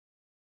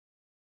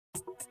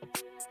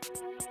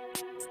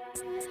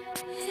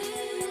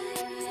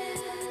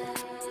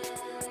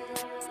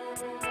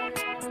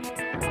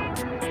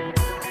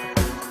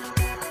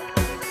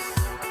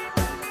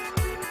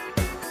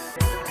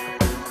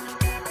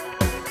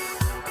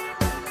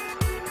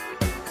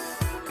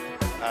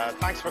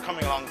Thanks for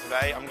coming along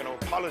today. I'm going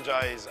to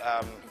apologize.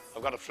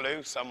 I've got a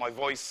flu, so my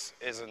voice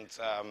isn't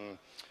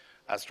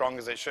as strong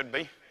as it should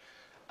be.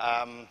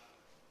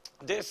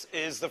 This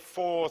is the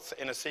fourth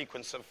in a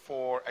sequence of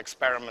 4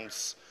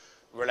 experiments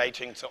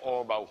relating to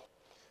orbo.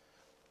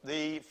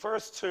 The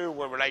first 2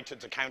 were related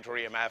to counter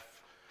EMF.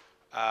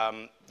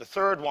 The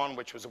third one,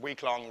 which was a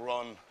week-long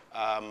run,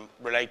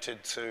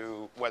 related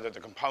to whether the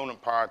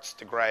component parts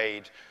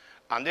degrade.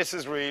 And this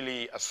is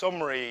really a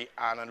summary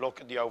and a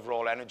look at the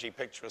overall energy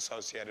picture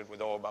associated with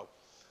orbo.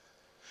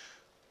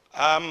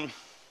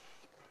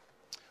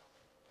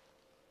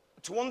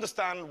 To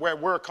understand where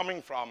we're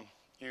coming from,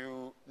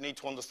 you need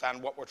to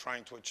understand what we're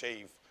trying to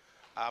achieve.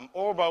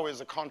 Orbo is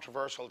a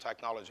controversial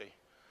technology.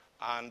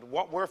 And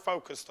what we're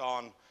focused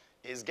on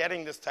is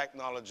getting this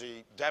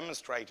technology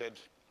demonstrated.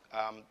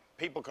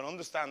 People can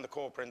understand the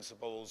core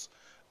principles.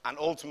 And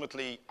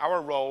ultimately,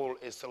 our role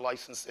is to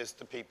license this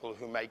to people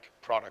who make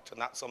product, and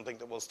that's something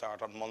that will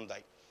start on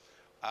Monday.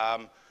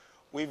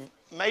 We've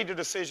made a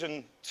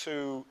decision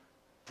to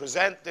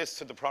present this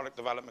to the product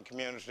development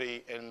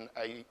community in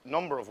a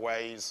number of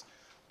ways,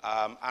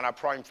 and our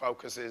prime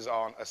focus is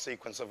on a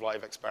sequence of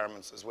live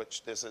experiments, as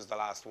which this is the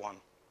last one.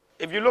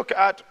 If you look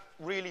at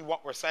really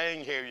what we're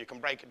saying here, you can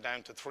break it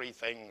down to 3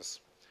 things.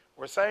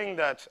 We're saying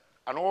that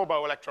an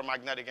orbo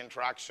electromagnetic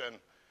interaction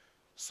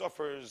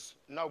suffers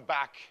no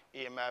back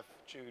EMF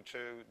due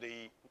to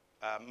the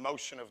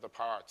motion of the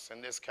parts.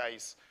 In this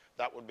case,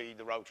 that would be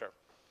the rotor.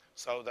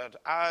 So that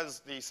as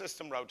the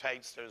system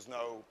rotates, there's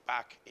no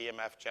back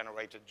EMF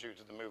generated due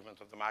to the movement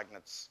of the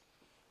magnets.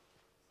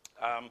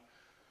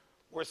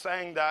 We're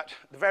saying that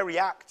the very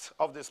act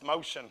of this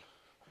motion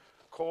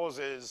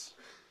causes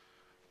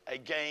a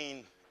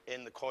gain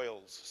in the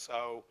coils.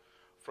 So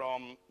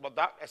what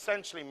that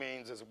essentially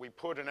means is that we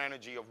put an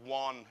energy of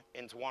 1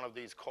 into one of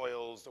these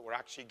coils, that we're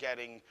actually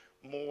getting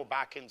more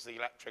back into the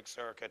electric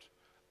circuit,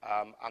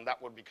 and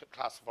that would be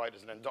classified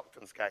as an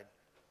inductance gain.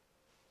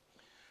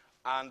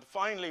 And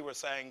finally, we're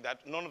saying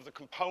that none of the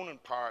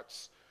component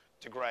parts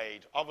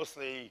degrade.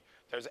 Obviously,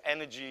 there's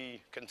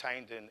energy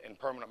contained in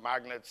permanent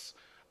magnets,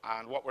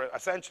 and what we're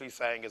essentially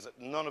saying is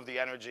that none of the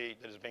energy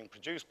that is being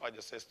produced by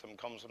the system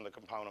comes from the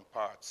component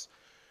parts.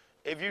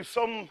 If you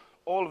sum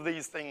all of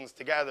these things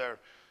together,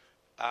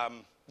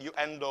 you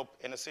end up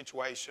in a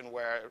situation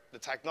where the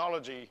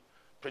technology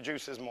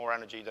produces more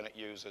energy than it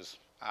uses.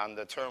 And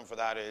the term for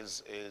that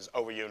is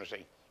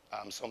overunity,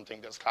 something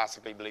that's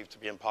classically believed to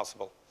be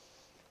impossible.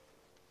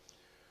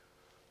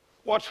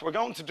 What we're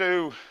going to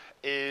do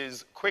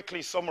is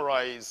quickly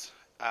summarize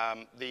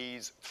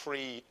these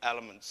 3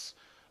 elements.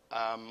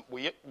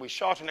 We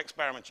shot an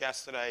experiment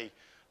yesterday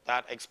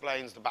that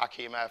explains the back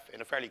EMF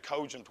in a fairly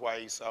cogent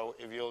way. So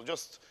if you'll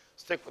just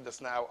stick with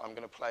us now, I'm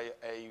going to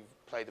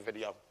play the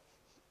video.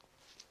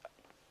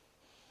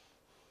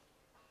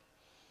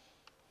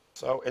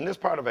 So in this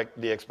part of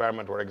the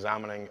experiment, we're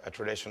examining a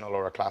traditional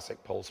or a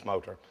classic pulse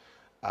motor.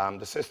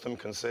 The system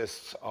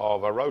consists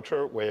of a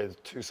rotor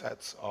with 2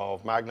 sets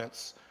of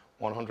magnets,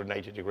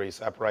 180 degrees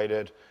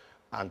separated,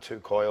 and 2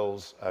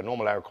 coils,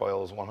 normal air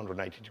coils,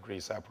 180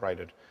 degrees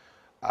separated.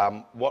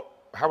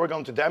 How we're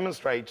going to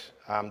demonstrate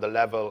the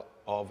level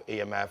of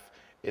EMF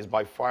is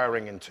by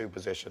firing in 2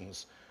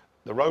 positions.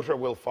 The rotor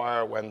will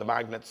fire when the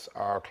magnets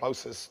are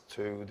closest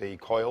to the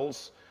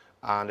coils,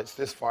 and it's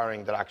this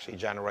firing that actually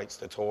generates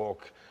the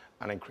torque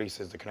and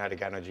increases the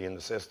kinetic energy in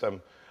the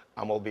system.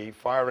 And we'll be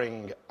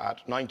firing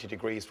at 90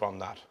 degrees from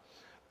that,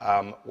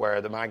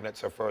 where the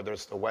magnets are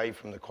furthest away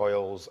from the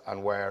coils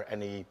and where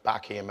any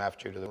back EMF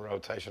due to the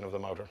rotation of the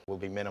motor will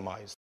be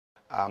minimized.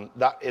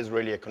 That is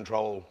really a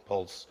control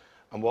pulse.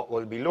 And what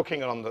we'll be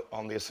looking at on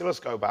the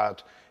oscilloscope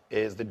at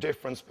is the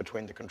difference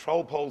between the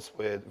control pulse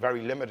with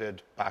very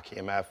limited back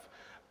EMF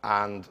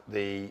and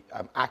the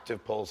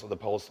active pulse, or the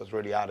pulse that's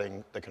really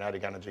adding the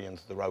kinetic energy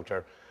into the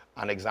rotor,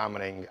 and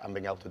examining and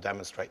being able to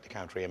demonstrate the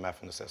counter EMF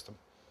in the system.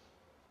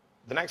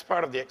 The next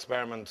part of the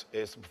experiment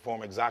is to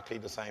perform exactly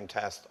the same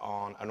test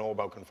on an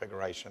orbo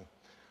configuration.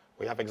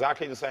 We have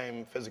exactly the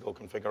same physical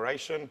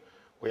configuration.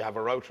 We have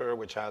a rotor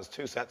which has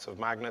 2 sets of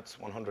magnets,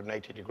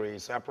 180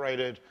 degrees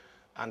separated,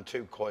 and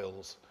 2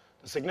 coils.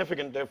 The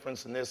significant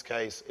difference in this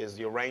case is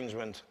the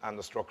arrangement and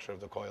the structure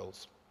of the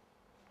coils.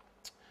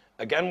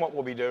 Again, what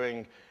we'll be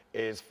doing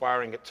is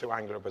firing at 2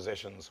 angular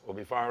positions. We'll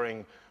be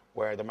firing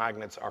where the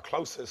magnets are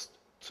closest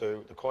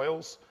to the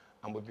coils,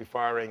 and we'll be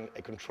firing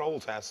a control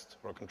test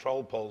or a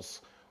control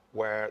pulse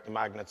where the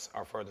magnets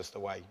are furthest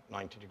away,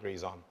 90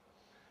 degrees on.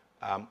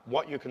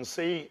 What you can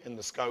see in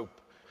the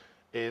scope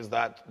is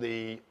that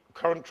the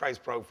current trace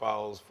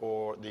profiles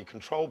for the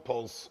control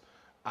pulse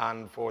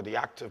and for the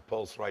active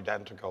pulse are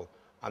identical.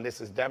 And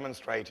this is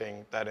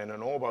demonstrating that in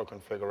an orbo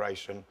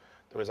configuration,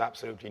 there is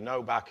absolutely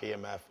no back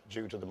EMF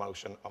due to the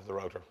motion of the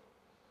rotor.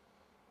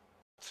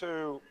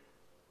 2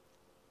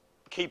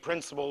 key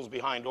principles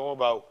behind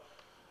orbo.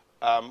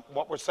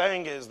 What we're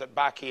saying is that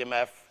back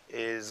EMF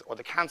or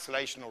the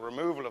cancellation or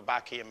removal of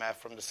back EMF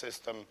from the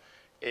system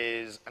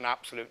is an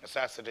absolute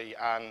necessity.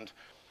 And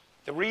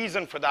the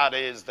reason for that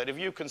is that if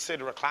you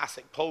consider a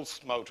classic pulse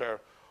motor,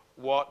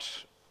 what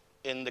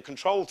in the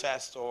control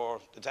test,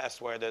 or the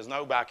test where there's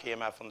no back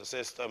EMF on the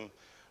system,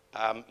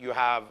 you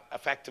have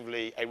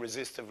effectively a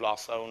resistive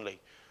loss only.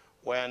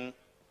 When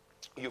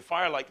you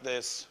fire like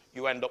this,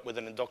 you end up with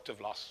an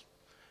inductive loss.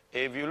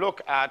 If you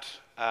look at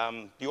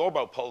the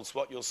orbo pulse,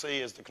 what you'll see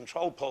is the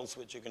control pulse,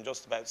 which you can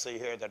just about see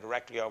here, they're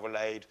directly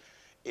overlaid,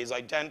 is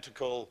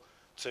identical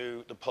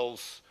to the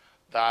pulse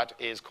that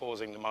is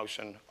causing the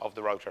motion of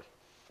the rotor.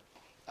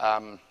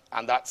 And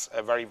that's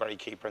a very, very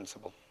key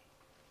principle.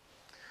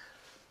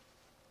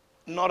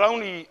 Not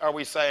only are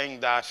we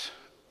saying that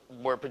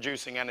we're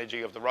producing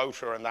energy of the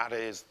rotor and that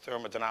is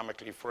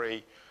thermodynamically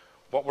free,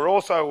 what we're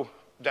also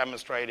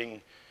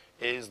demonstrating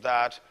is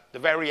that the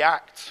very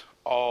act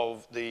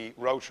of the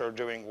rotor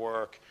doing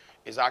work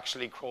is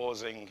actually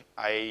causing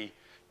an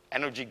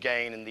energy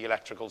gain in the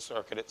electrical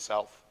circuit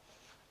itself.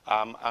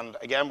 And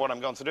again, what I'm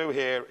going to do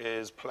here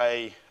is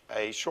play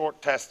a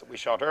short test that we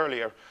shot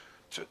earlier.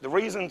 The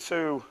reason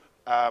to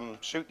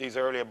shoot these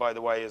earlier, by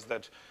the way, is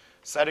that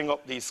setting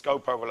up these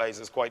scope overlays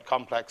is quite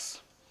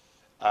complex.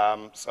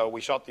 So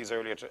we shot these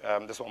earlier.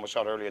 This one was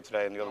shot earlier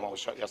today, and the other one was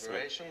shot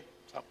yesterday.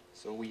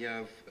 So we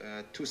have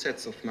two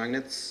sets of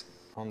magnets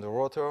on the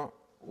rotor,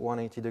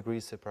 180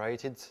 degrees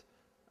separated,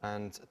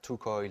 and two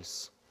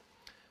coils.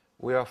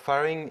 We are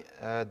firing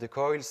the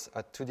coils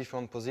at two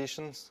different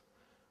positions.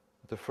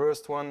 The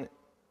first one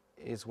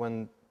is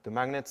when the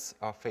magnets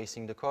are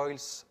facing the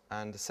coils,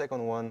 and the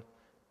second one,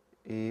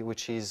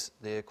 which is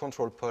the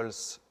control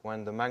pulse,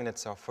 when the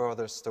magnets are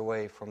furthest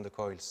away from the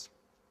coils.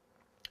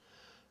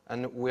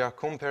 And we are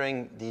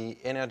comparing the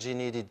energy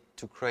needed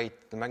to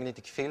create the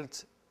magnetic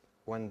field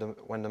when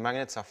the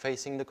magnets are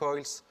facing the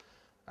coils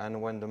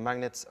and when the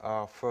magnets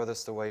are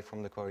furthest away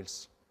from the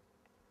coils.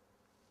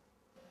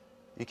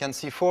 You can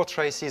see 4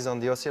 traces on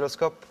the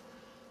oscilloscope.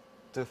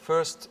 The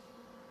first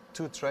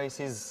 2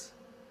 traces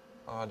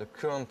are the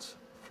current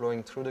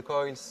flowing through the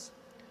coils.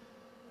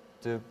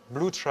 The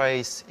blue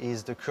trace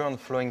is the current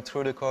flowing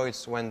through the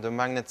coils when the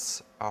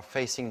magnets are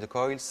facing the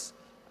coils,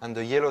 and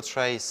the yellow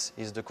trace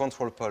is the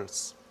control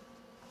pulse.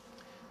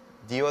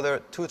 The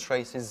other 2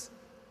 traces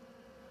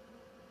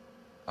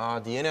are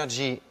the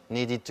energy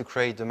needed to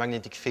create the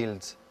magnetic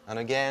field. And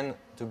again,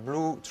 the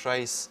blue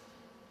trace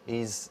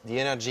is the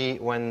energy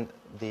when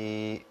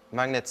the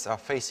magnets are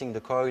facing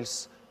the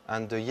coils,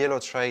 and the yellow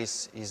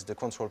trace is the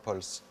control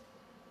pulse.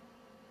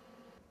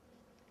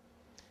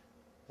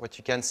 What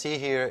you can see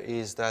here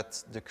is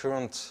that the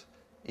current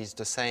is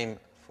the same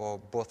for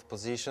both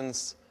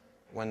positions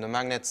when the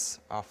magnets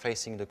are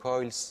facing the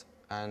coils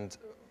and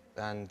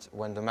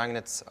when the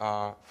magnets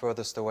are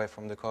furthest away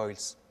from the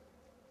coils.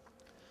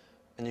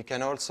 And you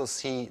can also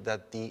see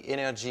that the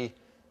energy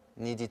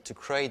needed to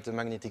create the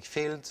magnetic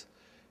field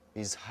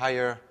is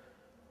higher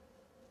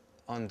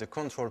on the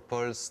control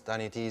pulse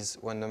than it is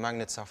when the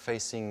magnets are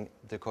facing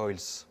the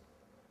coils.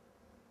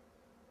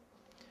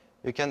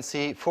 You can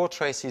see 4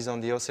 traces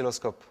on the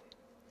oscilloscope.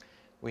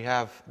 We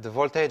have the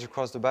voltage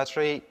across the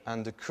battery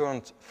and the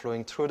current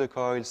flowing through the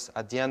coils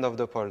at the end of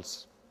the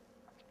pulse.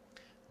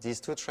 These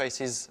 2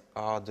 traces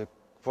are the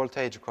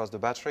voltage across the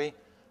battery.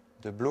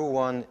 The blue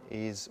one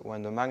is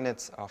when the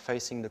magnets are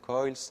facing the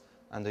coils,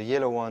 and the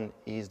yellow one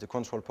is the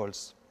control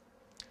pulse.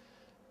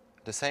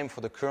 The same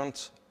for the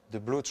current. The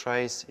blue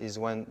trace is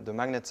when the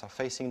magnets are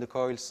facing the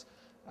coils,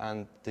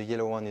 and the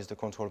yellow one is the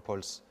control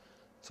pulse.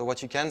 So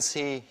what you can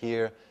see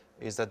here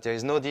is that there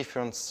is no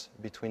difference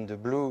between the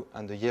blue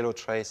and the yellow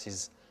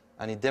traces,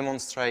 and it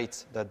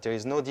demonstrates that there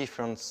is no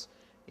difference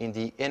in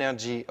the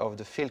energy of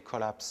the field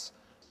collapse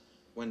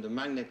when the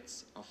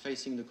magnets are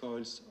facing the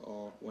coils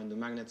or when the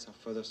magnets are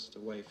furthest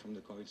away from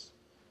the coils.